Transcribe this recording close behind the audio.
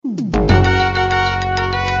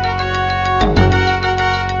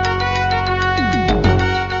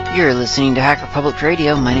You're listening to Hacker Public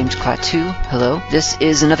Radio. My name's Klaatu. Hello. This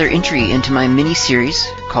is another entry into my mini-series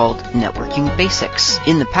called Networking Basics.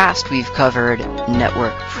 In the past, we've covered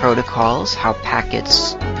network protocols, how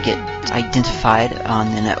packets get identified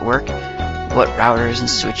on the network, what routers and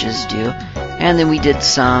switches do, and then we did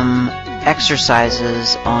some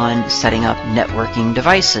exercises on setting up networking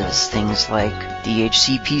devices, things like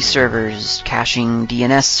DHCP servers, caching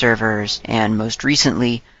DNS servers, and most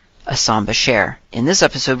recently, a Samba share. In this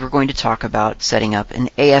episode, we're going to talk about setting up an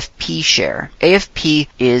AFP share. AFP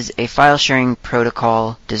is a file sharing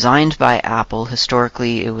protocol designed by Apple.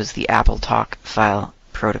 Historically, it was the Apple Talk file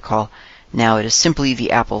protocol. Now it is simply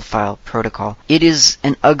the Apple file protocol. It is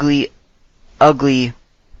an ugly, ugly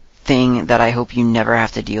thing that I hope you never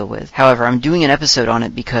have to deal with. However, I'm doing an episode on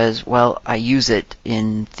it because, well, I use it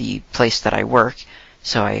in the place that I work,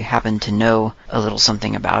 so I happen to know a little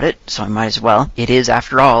something about it, so I might as well. It is,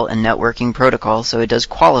 after all, a networking protocol, so it does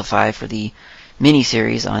qualify for the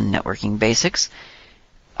mini-series on networking basics.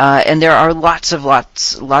 And there are lots and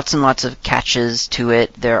lots of catches to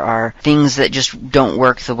it. There are things that just don't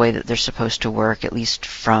work the way that they're supposed to work, at least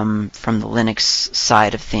from the Linux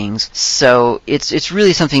side of things. So it's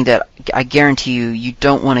really something that I guarantee you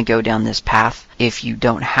don't want to go down this path if you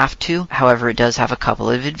don't have to. However, it does have a couple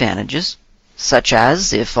of advantages, such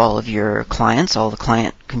as if all of your clients, all the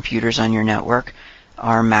client computers on your network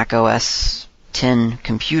are Mac OS X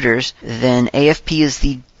computers, then AFP is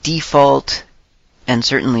the default and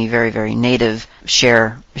certainly very, very native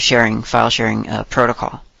file sharing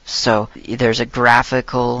protocol. So there's a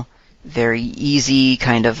graphical, very easy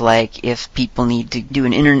kind of like if people need to do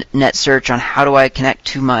an internet search on how do I connect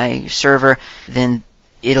to my server, then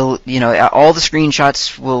it'll, all the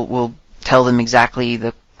screenshots will tell them exactly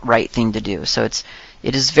the right thing to do. So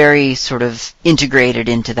it is very sort of integrated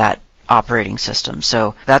into that operating system.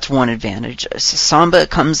 So that's one advantage. Samba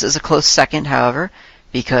comes as a close second, however,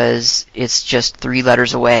 because it's just 3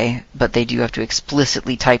 letters away, but they do have to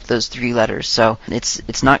explicitly type those 3 letters. So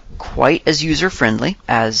it's not quite as user-friendly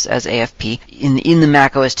as AFP. In the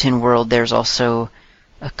Mac OS X world, there's also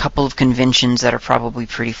a couple of conventions that are probably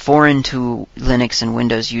pretty foreign to Linux and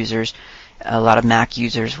Windows users. A lot of Mac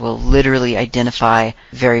users will literally identify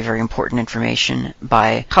very, very important information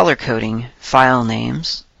by color-coding file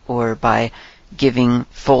names or by giving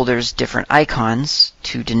folders different icons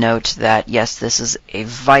to denote that, yes, this is a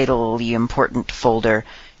vitally important folder.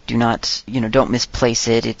 Do not, don't misplace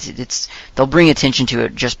it. They'll bring attention to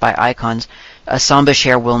it just by icons. A Samba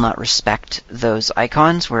share will not respect those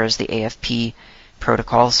icons, whereas the AFP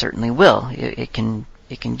protocol certainly will. It can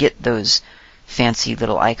get those fancy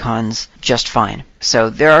little icons just fine. So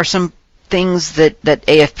there are some things that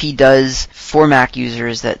AFP does for Mac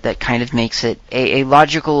users that kind of makes it a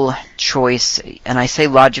logical choice, and I say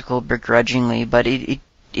logical begrudgingly, but it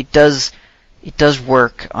does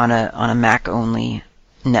work on a Mac only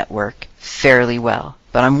network fairly well.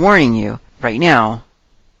 But I'm warning you right now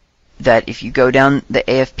that if you go down the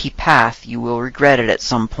AFP path, you will regret it at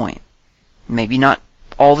some point. Maybe not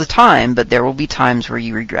all the time, but there will be times where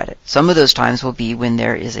you regret it. Some of those times will be when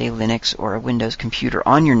there is a Linux or a Windows computer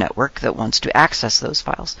on your network that wants to access those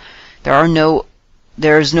files.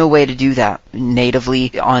 There is no way to do that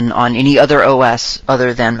natively on any other OS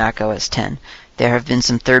other than Mac OS X. There have been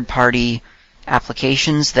some third-party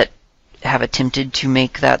applications that have attempted to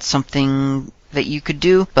make that something that you could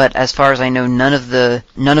do, but as far as I know, none of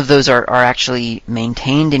those are actually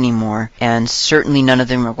maintained anymore, and certainly none of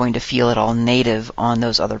them are going to feel at all native on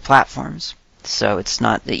those other platforms. So it's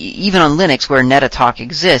not, even on Linux where Netatalk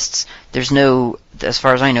exists, there's no, as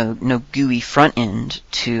far as I know, no GUI front end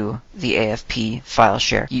to the AFP file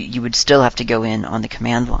share. You would still have to go in on the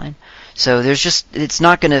command line. So it's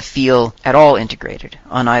not going to feel at all integrated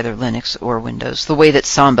on either Linux or Windows, the way that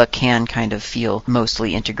Samba can kind of feel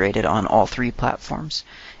mostly integrated on all 3 platforms.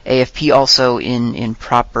 AFP also, in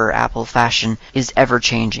proper Apple fashion, is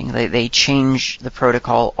ever-changing. They change the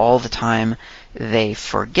protocol all the time. They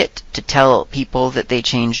forget to tell people that they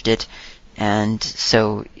changed it, and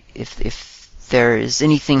so if there is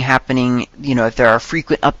anything happening, if there are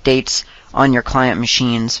frequent updates on your client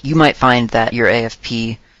machines, you might find that your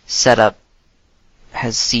AFP setup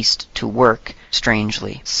has ceased to work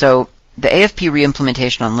strangely. So the AFP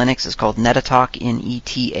reimplementation on Linux is called Netatalk,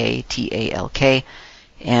 Netatalk,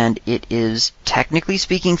 and it is, technically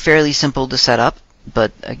speaking, fairly simple to set up,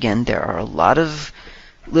 but again, there are a lot of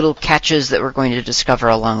little catches that we're going to discover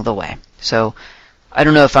along the way. So I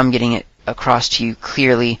don't know if I'm getting it across to you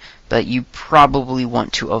clearly, but you probably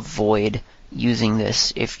want to avoid using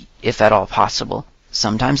this if at all possible.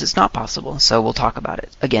 Sometimes it's not possible, so we'll talk about it.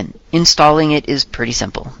 Again, installing it is pretty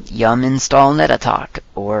simple. Yum install Netatalk,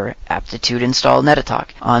 or aptitude install Netatalk.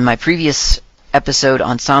 On my previous episode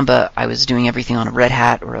on Samba, I was doing everything on a Red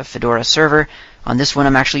Hat or a Fedora server. On this one,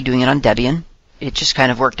 I'm actually doing it on Debian. It just kind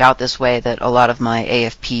of worked out this way that a lot of my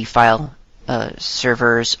AFP file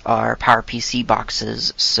servers are PowerPC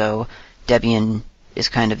boxes, so Debian is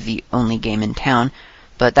kind of the only game in town.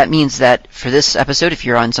 But that means that for this episode, if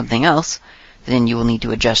you're on something else, then you will need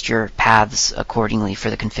to adjust your paths accordingly for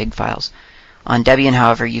the config files. On Debian,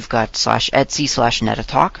 however, you've got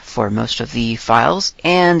 /etc/netatalk for most of the files,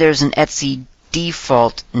 and there's an etc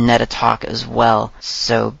default netatalk as well,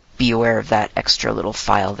 so be aware of that extra little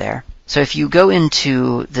file there. So if you go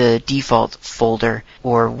into the default folder,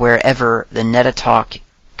 or wherever the netatalk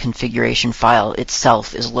configuration file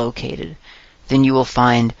itself is located, then you will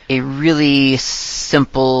find a really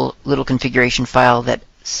simple little configuration file that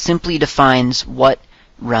simply defines what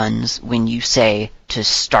runs when you say to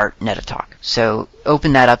start Netatalk. So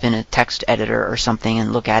open that up in a text editor or something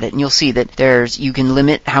and look at it, and you'll see that you can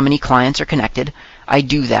limit how many clients are connected. I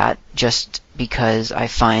do that just because I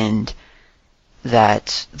find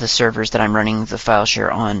that the servers that I'm running the file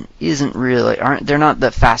share on they're not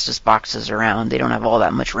the fastest boxes around. They don't have all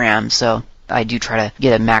that much RAM, so I do try to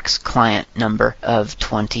get a max client number of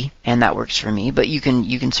 20, and that works for me. But you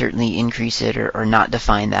can certainly increase it or not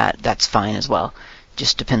define that. That's fine as well.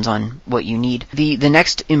 Just depends on what you need. The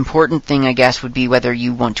next important thing, I guess, would be whether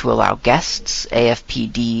you want to allow guests,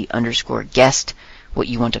 AFPD_guest, what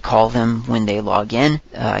you want to call them when they log in.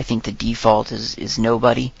 I think the default is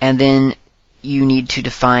nobody. And then you need to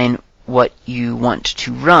define what you want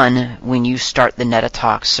to run when you start the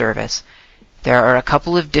Netatalk service. There are a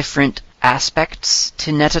couple of different aspects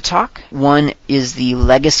to Netatalk. One is the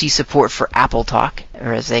legacy support for AppleTalk,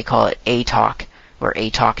 or as they call it, ATalk, or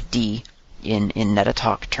ATalkD in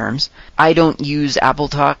Netatalk terms. I don't use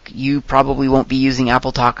AppleTalk. You probably won't be using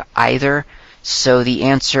AppleTalk either. So the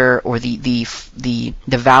answer, or the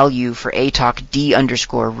value for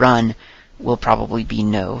ATalkD_run will probably be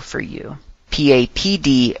no for you.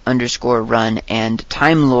 PAPD_run and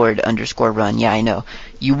TimeLord_run. Yeah, I know.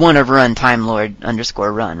 You want to run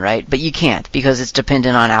TimeLord_run, right? But you can't because it's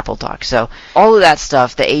dependent on AppleTalk. So all of that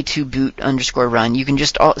stuff, the A2boot_run, you can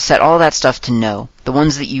just set all that stuff to no. The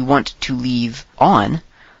ones that you want to leave on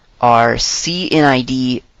are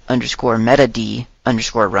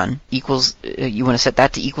CNID_metad_run equals, you want to set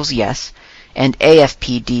that to equals yes, and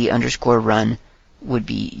AFPD_run would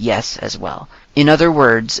be yes as well. In other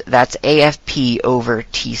words, that's AFP over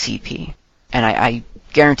TCP. And I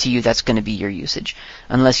guarantee you that's going to be your usage,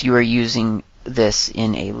 unless you are using this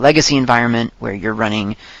in a legacy environment where you're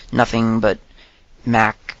running nothing but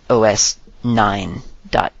Mac OS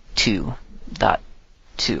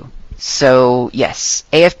 9.2.2. So yes,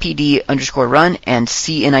 AFPD_run and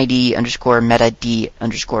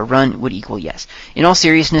CNID_metad_run would equal yes. In all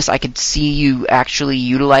seriousness, I could see you actually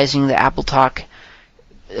utilizing the AppleTalk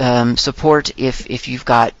support if you've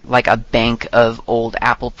got like a bank of old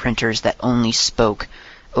Apple printers that only spoke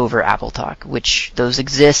over AppleTalk, which those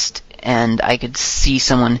exist, and I could see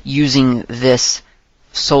someone using this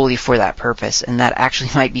solely for that purpose, and that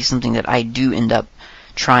actually might be something that I do end up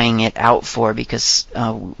trying it out for, because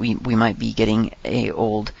we might be getting a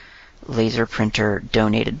old laser printer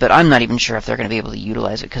donated, but I'm not even sure if they're going to be able to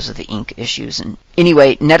utilize it because of the ink issues. And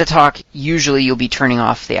anyway, Netatalk, usually you'll be turning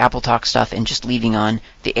off the AppleTalk stuff and just leaving on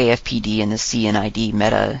the AFPD and the CNID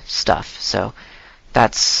meta stuff. So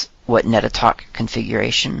that's what Netatalk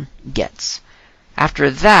configuration gets. After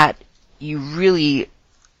that, you really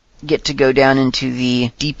get to go down into the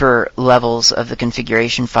deeper levels of the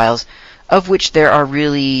configuration files, of which there are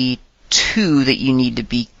really two that you need to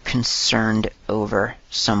be concerned over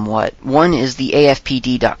somewhat. One is the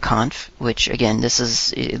afpd.conf, which again, this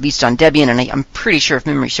is at least on Debian, and I'm pretty sure if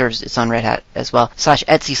memory serves, it's on Red Hat as well.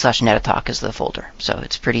 /etc/netatalk is the folder, so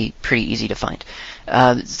it's pretty easy to find.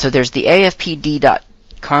 So there's the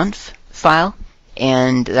afpd.conf file,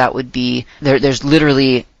 and that would be there's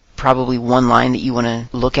literally probably one line that you want to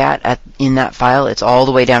look at in that file. It's all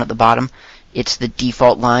the way down at the bottom. It's the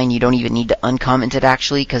default line. You don't even need to uncomment it,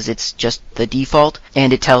 actually, because it's just the default.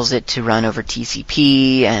 And it tells it to run over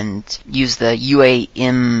TCP and use the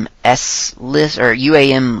UAMS list, or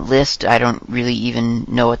UAM list. I don't really even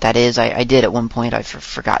know what that is. I did at one point. I've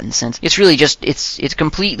forgotten since. It's really just, it's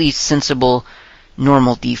completely sensible,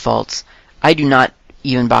 normal defaults. I do not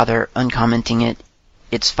even bother uncommenting it.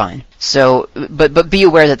 It's fine. So, but be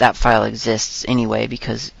aware that file exists anyway,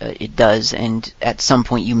 because it does, and at some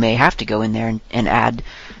point you may have to go in there and add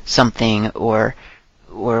something or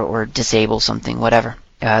disable something, whatever.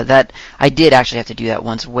 That I did actually have to do that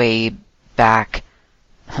once way back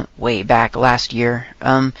last year,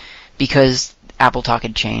 because AppleTalk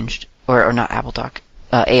had changed, or not AppleTalk,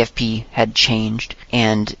 AFP had changed,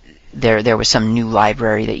 and there was some new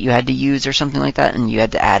library that you had to use or something like that, and you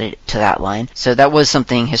had to add it to that line. So that was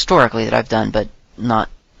something historically that I've done, but not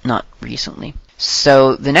recently.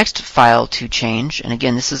 So the next file to change, and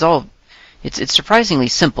again, this is all, it's surprisingly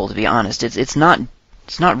simple, to be honest. It's not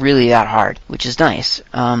really that hard, which is nice.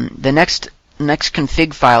 The next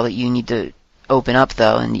config file that you need to open up,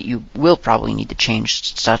 though, and you will probably need to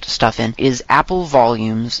change stuff in, is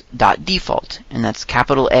applevolumes.default, and that's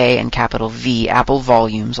capital A and capital V, Apple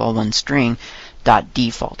Volumes, all one string,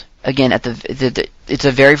 .default. Again, it's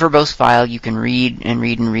a very verbose file. You can read and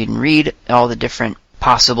read and read and read all the different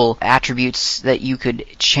possible attributes that you could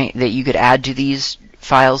add to these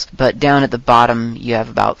files, but down at the bottom you have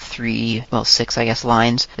about 6 I guess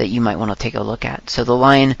lines that you might want to take a look at. So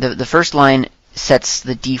the first line sets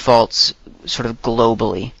the defaults sort of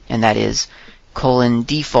globally, and that is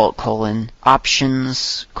 :default: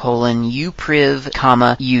 options: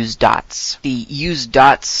 upriv, use dots. The use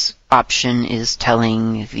dots option is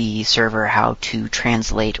telling the server how to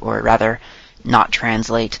translate, or rather not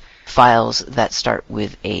translate, files that start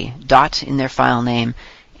with a dot in their file name,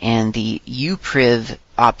 and the upriv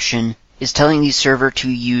option is telling the server to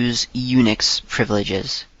use Unix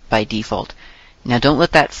privileges by default. Now don't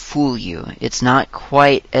let that fool you. It's not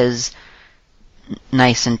quite as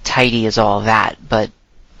nice and tidy as all that, but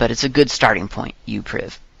it's a good starting point,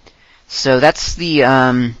 upriv. So that's the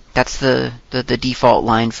default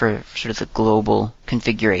line for sort of the global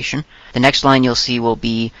configuration. The next line you'll see will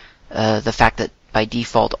be the fact that by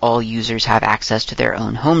default all users have access to their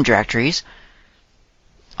own home directories.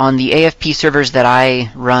 On the AFP servers that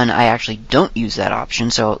I run, I actually don't use that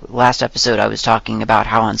option. So last episode I was talking about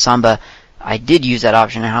how on Samba I did use that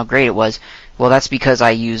option and how great it was. Well, that's because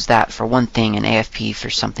I use that for one thing and AFP for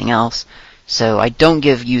something else. So I don't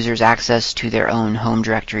give users access to their own home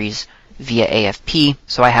directories via AFP,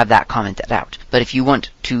 so I have that commented out. But if you want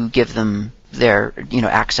to give them their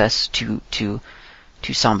access to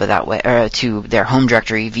Samba that way, or to their home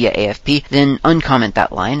directory via AFP, then uncomment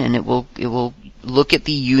that line, and it will look at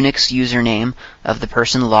the Unix username of the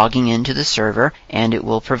person logging into the server, and it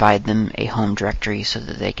will provide them a home directory so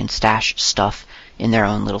that they can stash stuff in their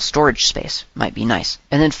own little storage space. Might be nice.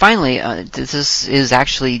 And then finally, this is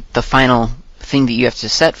actually the final thing that you have to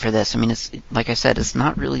set for this. I mean, it's, like I said, it's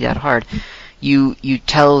not really that hard. You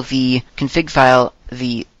tell the config file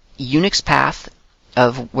the Unix path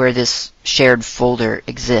of where this shared folder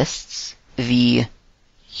exists, the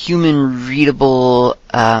human readable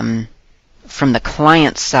from the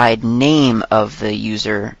client side name of the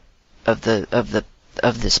user of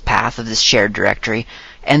this path, of this shared directory,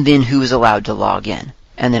 and then who is allowed to log in,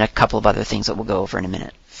 and then a couple of other things that we'll go over in a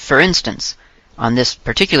minute. For instance, on this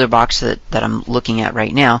particular box that I'm looking at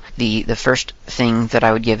right now, the first thing that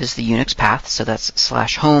I would give is the Unix path, so that's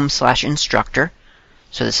 /home/instructor.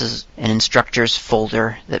 So this is an instructors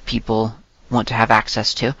folder that people want to have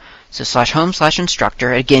access to. So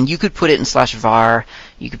 /home/instructor. Again, you could put it in /var,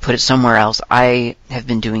 you could put it somewhere else. I have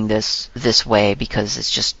been doing this way because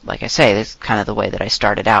it's just, like I say, it's kind of the way that I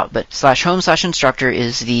started out. But /home/instructor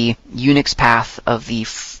is the Unix path of the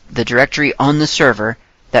directory on the server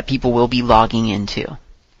that people will be logging into.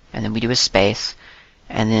 And then we do a space.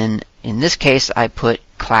 And then in this case, I put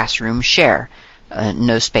classroom share,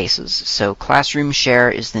 no spaces. So classroom share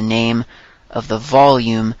is the name of the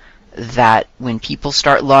volume that when people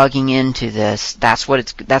start logging into this, that's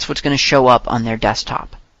what's going to show up on their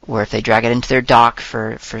desktop. Or if they drag it into their dock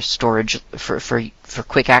for storage, for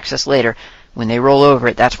quick access later, when they roll over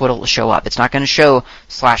it, that's what it'll show up. It's not going to show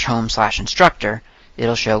 /home/instructor.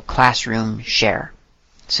 It'll show classroom share.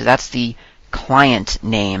 So that's the client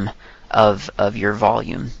name of your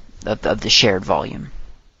volume, of the shared volume.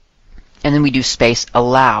 And then we do space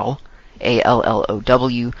allow,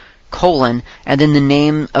 ALLOW, colon, and then the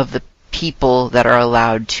name of the people that are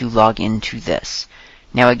allowed to log into this.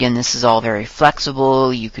 Now again, this is all very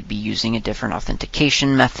flexible. You could be using a different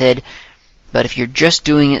authentication method, but if you're just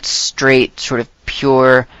doing it straight, sort of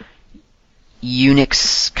pure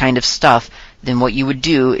Unix kind of stuff, then what you would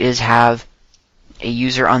do is have a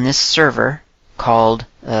user on this server called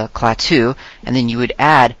cla2, and then you would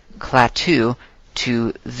add cla2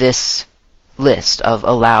 to this list of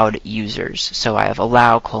allowed users. So I have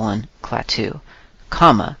allow cla2,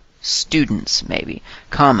 comma, students maybe,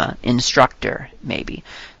 comma, instructor maybe,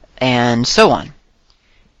 and so on.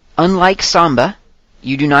 Unlike Samba,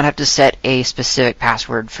 you do not have to set a specific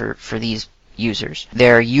password for these users.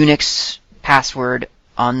 Their Unix password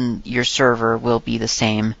on your server will be the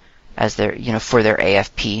same as their, for their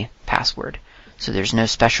AFP password. So there's no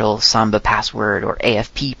special Samba password or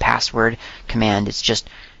AFP password command. It's just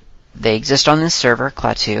they exist on this server,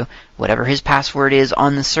 Klaatu. Whatever his password is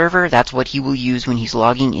on the server, that's what he will use when he's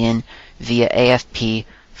logging in via AFP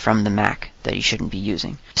from the Mac that he shouldn't be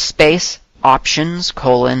using. Space options :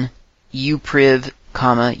 upriv,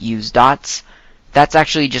 use dots. That's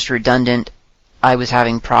actually just redundant. I was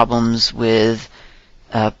having problems with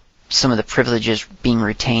some of the privileges being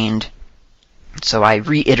retained, so I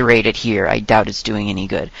reiterate it here. I doubt it's doing any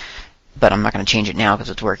good, but I'm not going to change it now because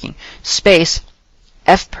it's working. Space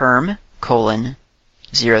fperm :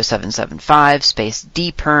 0775, space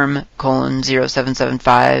dperm :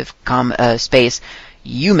 0775, space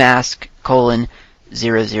umask :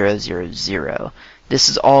 0000. This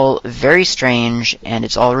is all very strange, and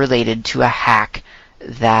it's all related to a hack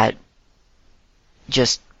that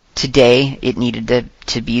just today it needed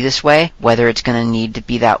to be this way. Whether it's going to need to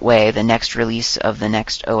be that way the next release of the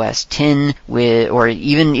next OS 10, or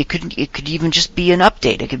even it could even just be an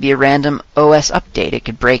update. It could be a random OS update. It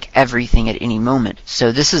could break everything at any moment.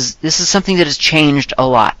 So this is something that has changed a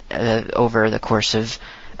lot over the course of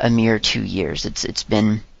a mere 2 years. It's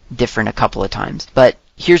been different a couple of times, but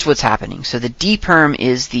here's what's happening. So the dperm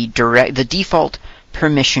is the default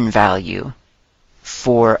permission value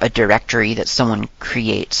for a directory that someone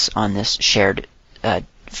creates on this shared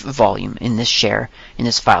volume, in this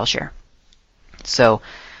file share. So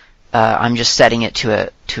I'm just setting it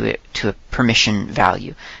to a permission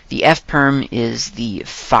value. The fperm is the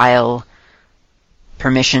file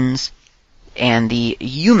permissions, and the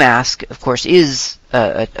umask, of course, is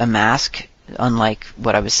a mask. Unlike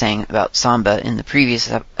what I was saying about Samba in the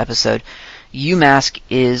previous episode, umask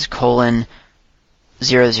is :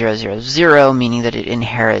 0000, meaning that it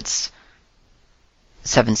inherits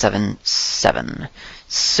 777.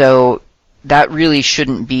 So that really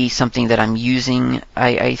shouldn't be something that I'm using,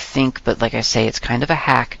 I think, but like I say, it's kind of a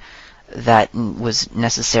hack that was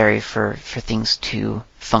necessary for things to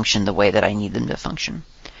function the way that I need them to function.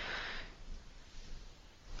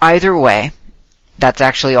 Either way, that's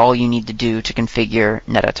actually all you need to do to configure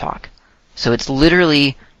NetaTalk. So it's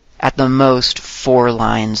literally, at the most, 4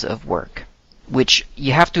 lines of work, which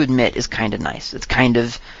you have to admit is kind of nice. It's kind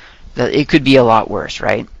of, it could be a lot worse,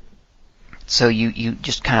 right? So you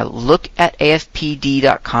just kind of look at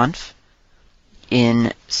afpd.conf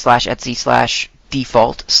in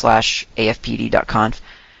 /etc/default/afpd.conf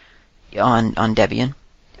on Debian,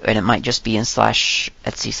 and it might just be in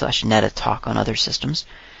 /etc/netatalk on other systems.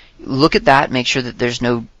 Look at that, make sure that there's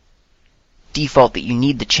no default that you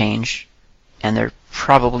need to change, and there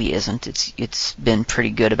probably isn't. It's been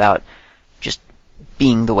pretty good about just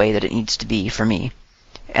being the way that it needs to be for me.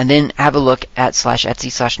 And then have a look at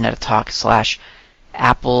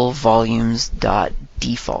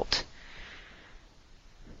 /etc/netatalk/applevolumes.default.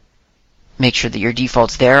 Make sure that your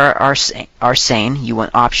defaults there are sane. You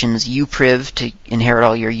want options upriv to inherit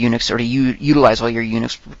all your Unix, or to utilize all your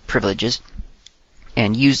Unix privileges,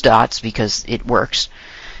 and use dots because it works.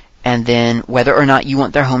 And then whether or not you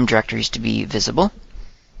want their home directories to be visible.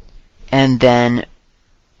 And then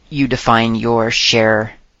you define your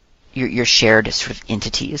shared sort of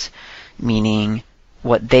entities, meaning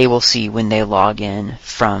what they will see when they log in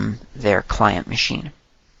from their client machine.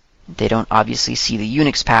 They don't obviously see the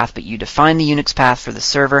Unix path, but you define the Unix path for the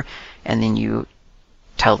server, and then you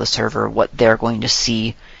tell the server what they're going to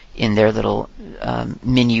see in their little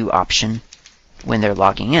menu option when they're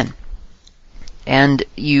logging in. And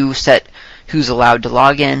you set who's allowed to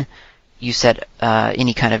log in. You set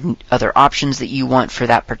any kind of other options that you want for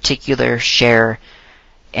that particular share,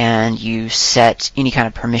 and you set any kind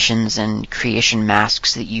of permissions and creation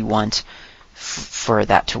masks that you want for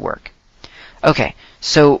that to work. Okay,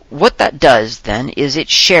 so what that does then is it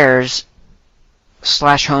shares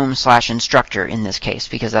 /home/instructor in this case,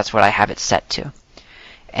 because that's what I have it set to.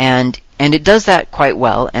 And it does that quite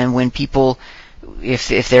well, and when people,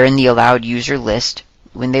 if they're in the allowed user list,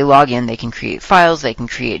 when they log in, they can create files, they can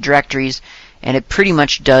create directories, and it pretty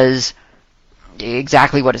much does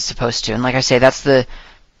exactly what it's supposed to. And like I say,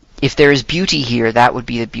 if there is beauty here, that would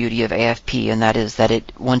be the beauty of AFP, and that is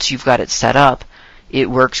that once you've got it set up, it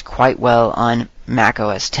works quite well on Mac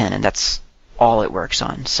OS X, and that's all it works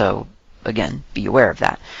on. So again, be aware of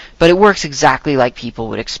that. But it works exactly like people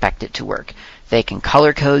would expect it to work. They can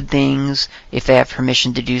color code things if they have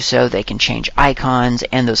permission to do so. They can change icons,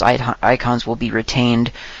 and those icons will be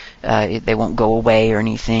retained. They won't go away or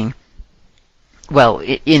anything. Well,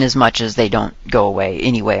 in as much as they don't go away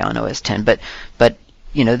anyway on OS X, but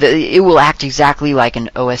it will act exactly like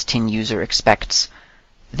an OS X user expects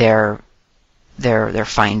their their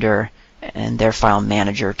Finder and their file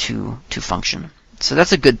manager to function. So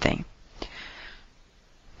that's a good thing.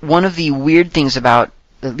 One of the weird things about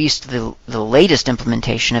at least the latest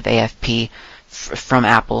implementation of AFP from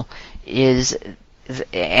Apple is,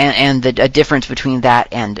 and a difference between that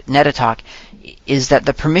and Netatalk, is that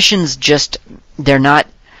the permissions they're not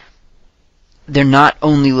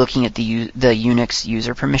only looking at the Unix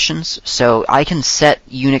user permissions. So I can set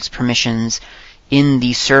Unix permissions in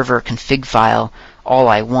the server config file all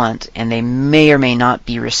I want, and they may or may not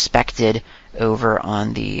be respected over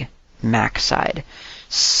on the Mac side.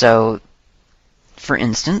 So, for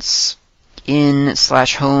instance, in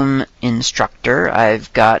 /home instructor,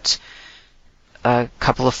 I've got a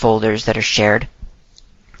couple of folders that are shared.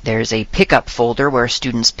 There's a pickup folder where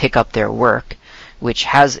students pick up their work, which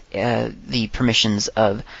has the permissions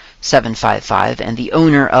of 755, and the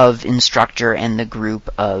owner of instructor and the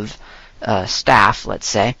group of staff, let's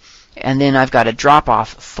say. And then I've got a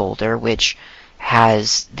drop-off folder, which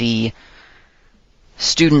has the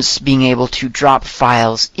students being able to drop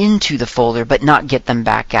files into the folder but not get them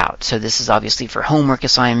back out. So this is obviously for homework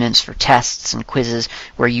assignments, for tests and quizzes,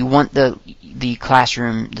 where you want the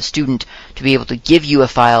classroom, the student, to be able to give you a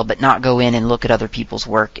file but not go in and look at other people's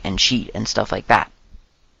work and cheat and stuff like that.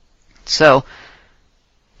 So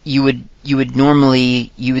you would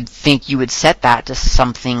think you would set that to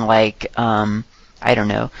something like I don't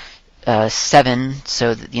know, 7,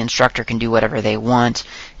 so that the instructor can do whatever they want,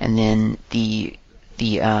 and then the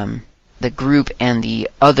group and the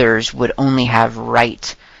others would only have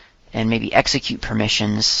write and maybe execute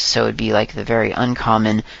permissions. So it'd be like the very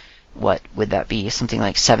uncommon, what would that be? Something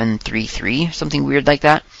like 733, something weird like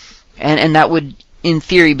that. And that would, in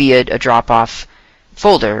theory, be a drop-off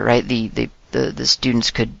folder, right? The students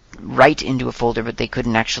could write into a folder, but they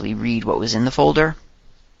couldn't actually read what was in the folder.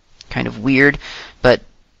 Kind of weird, but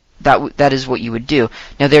that is what you would do.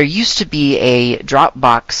 Now, there used to be a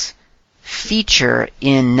Dropbox feature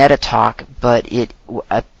in Netatalk, but it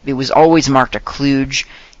was always marked a kludge,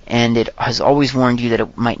 and it has always warned you that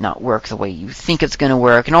it might not work the way you think it's going to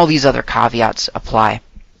work, and all these other caveats apply.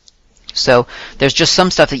 So there's just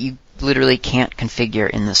some stuff that you literally can't configure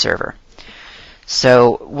in the server.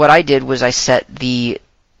 So what I did was I set the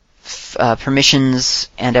permissions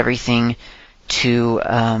and everything to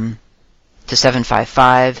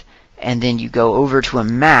 755, and then you go over to a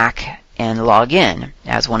Mac and log in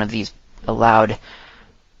as one of these allowed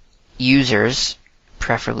users,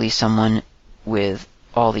 preferably someone with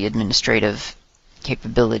all the administrative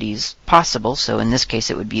capabilities possible. So in this case,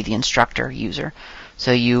 it would be the instructor user.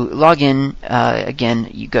 So you log in, again,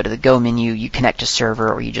 you go to the Go menu, you connect to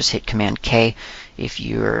server, or you just hit Command K if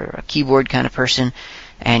you're a keyboard kind of person,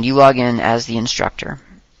 and you log in as the instructor.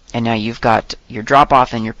 And now you've got your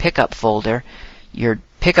drop-off and your pickup folder. Your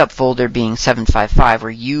pickup folder being 755,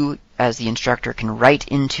 where you, as the instructor, can write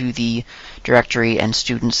into the directory and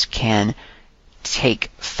students can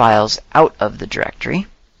take files out of the directory.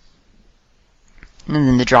 And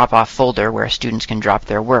then the drop-off folder, where students can drop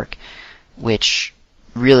their work, which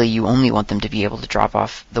really you only want them to be able to drop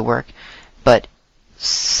off the work. But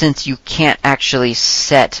since you can't actually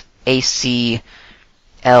set ACL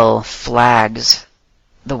flags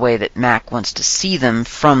the way that Mac wants to see them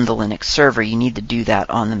from the Linux server, you need to do that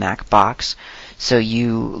on the Mac box. So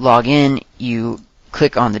you log in, you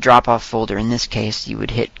click on the drop-off folder. In this case, you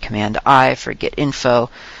would hit Command-I for get info,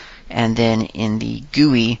 and then in the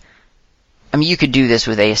GUI, I mean, you could do this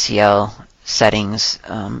with ACL settings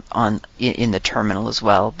in the terminal as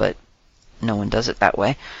well, but no one does it that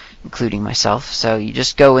way, including myself. So you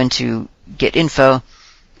just go into get info,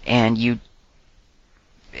 and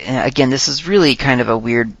again, this is really kind of a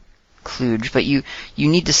weird kludge, but you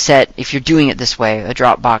need to set, if you're doing it this way, a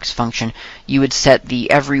Dropbox function, you would set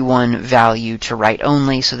the everyone value to write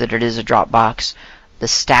only so that it is a Dropbox, the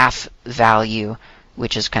staff value,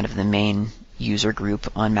 which is kind of the main user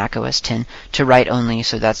group on Mac OS X, to write only,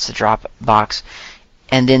 so that's the Dropbox.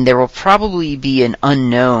 And then there will probably be an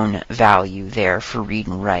unknown value there for read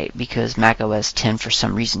and write, because Mac OS X for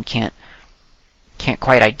some reason can't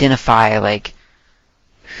quite identify like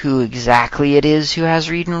who exactly it is who has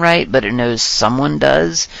read and write, but it knows someone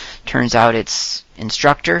does. Turns out it's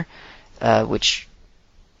instructor, which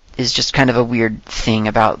is just kind of a weird thing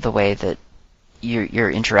about the way that you're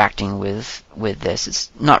interacting with this. It's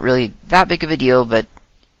not really that big of a deal, but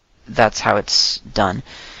that's how it's done.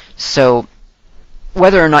 So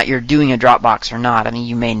whether or not you're doing a Dropbox or not, I mean,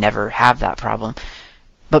 you may never have that problem,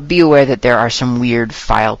 but be aware that there are some weird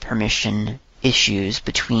file permission issues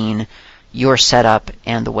between your setup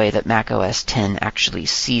and the way that Mac OS X actually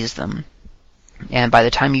sees them. And by the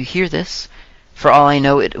time you hear this, for all I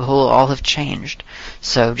know, it will all have changed.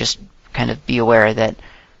 So just kind of be aware that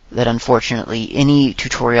unfortunately any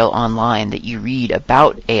tutorial online that you read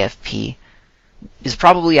about AFP is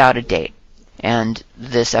probably out of date, and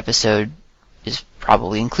this episode is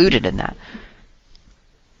probably included in that.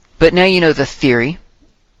 But now you know the theory,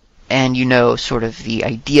 and you know sort of the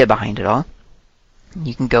idea behind it all.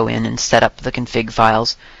 You can go in and set up the config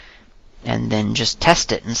files, and then just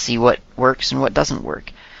test it and see what works and what doesn't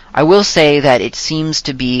work. I will say that it seems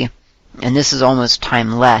to be, and this is almost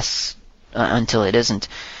timeless until it isn't,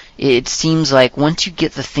 it seems like once you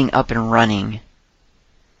get the thing up and running,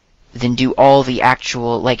 then do all the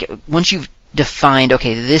actual, like, once you've defined,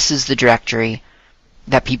 okay, this is the directory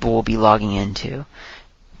that people will be logging into,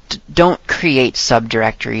 don't create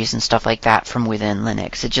subdirectories and stuff like that from within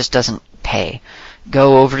Linux. It just doesn't pay.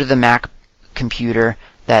 Go over to the Mac computer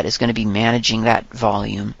that is going to be managing that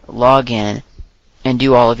volume, log in, and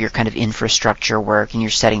do all of your kind of infrastructure work, and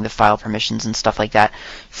you're setting the file permissions and stuff like that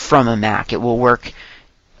from a Mac. It will work.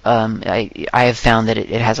 I have found that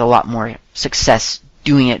it has a lot more success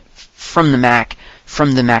doing it from the Mac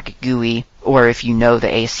GUI, or if you know the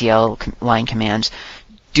ACL line commands,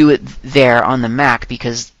 do it there on the Mac,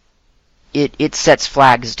 because it sets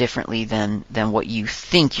flags differently than what you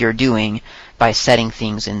think you're doing by setting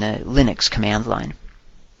things in the Linux command line.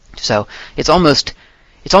 So it's almost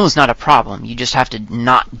not a problem. You just have to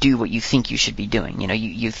not do what you think you should be doing. You know,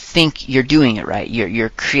 you think you're doing it right. You're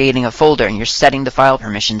creating a folder and you're setting the file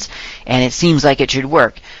permissions, and it seems like it should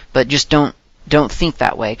work. But just don't think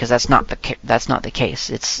that way, because that's not the case.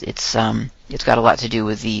 It's got a lot to do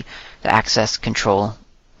with the access control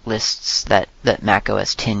lists that Mac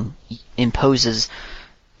OS X imposes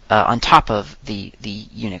on top of the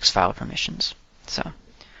Unix file permissions. So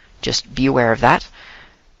just be aware of that.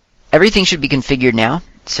 Everything should be configured now.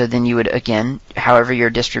 So then you would, again, however your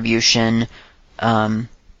distribution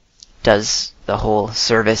does the whole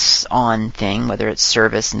service on thing, whether it's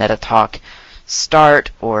service netatalk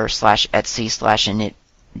start or /etc/init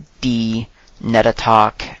d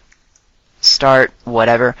netatalk start,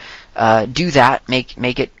 whatever, do that,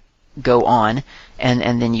 make it go on,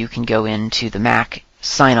 and then you can go into the Mac,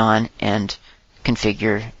 sign on, and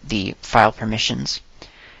configure the file permissions.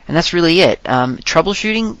 And that's really it.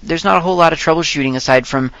 Troubleshooting, there's not a whole lot of troubleshooting aside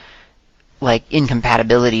from like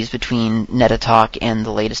incompatibilities between netatalk and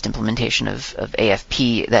the latest implementation of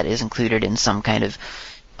AFP that is included in some kind of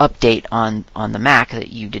update on the Mac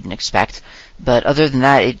that you didn't expect. But other than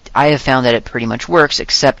that, I have found that it pretty much works,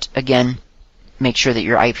 except, again, make sure that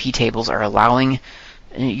your IP tables are allowing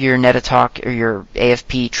your netatalk or your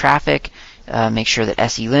AFP traffic. Make sure that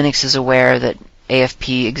SE Linux is aware that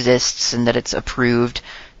AFP exists and that it's approved.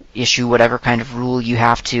 Issue whatever kind of rule you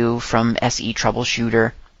have to from SE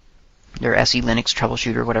Troubleshooter or SE Linux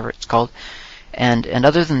Troubleshooter, whatever it's called. And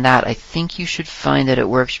other than that, I think you should find that it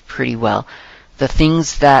works pretty well. The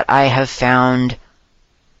things that I have found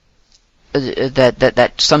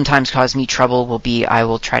that sometimes cause me trouble will be I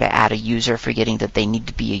will try to add a user forgetting that they need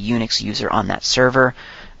to be a Unix user on that server,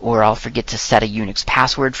 or I'll forget to set a Unix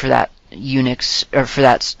password for that Unix or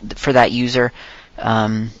for that user.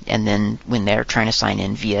 And then when they're trying to sign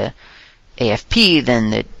in via AFP,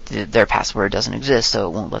 then their password doesn't exist, so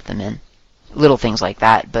it won't let them in. Little things like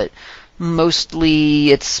that, but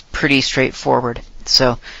mostly it's pretty straightforward.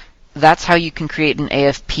 So that's how you can create an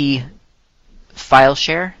AFP file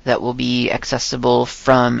share that will be accessible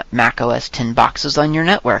from Mac OS X boxes on your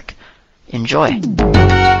network. Enjoy.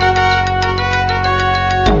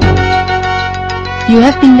 You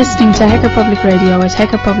have been listening to Hacker Public Radio at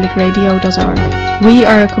hackerpublicradio.org. We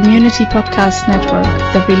are a community podcast network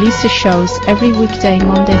that releases shows every weekday,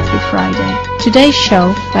 Monday through Friday. Today's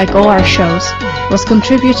show, like all our shows, was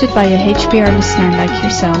contributed by a HPR listener like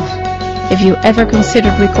yourself. If you ever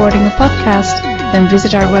considered recording a podcast, then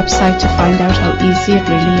visit our website to find out how easy it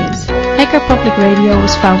really is. Hacker Public Radio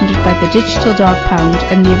was founded by the Digital Dog Pound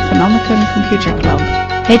and the Economicon Computer Club.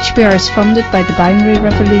 HPR is funded by the Binary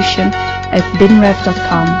Revolution at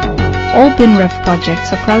binrev.com. All BinRev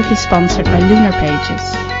projects are proudly sponsored by Lunar Pages.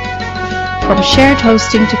 From shared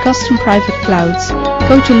hosting to custom private clouds,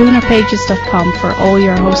 go to lunarpages.com for all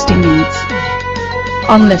your hosting needs.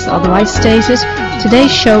 Unless otherwise stated,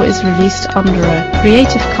 today's show is released under a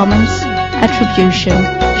Creative Commons Attribution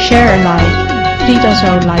Share Alike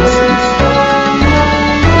 3.0 license.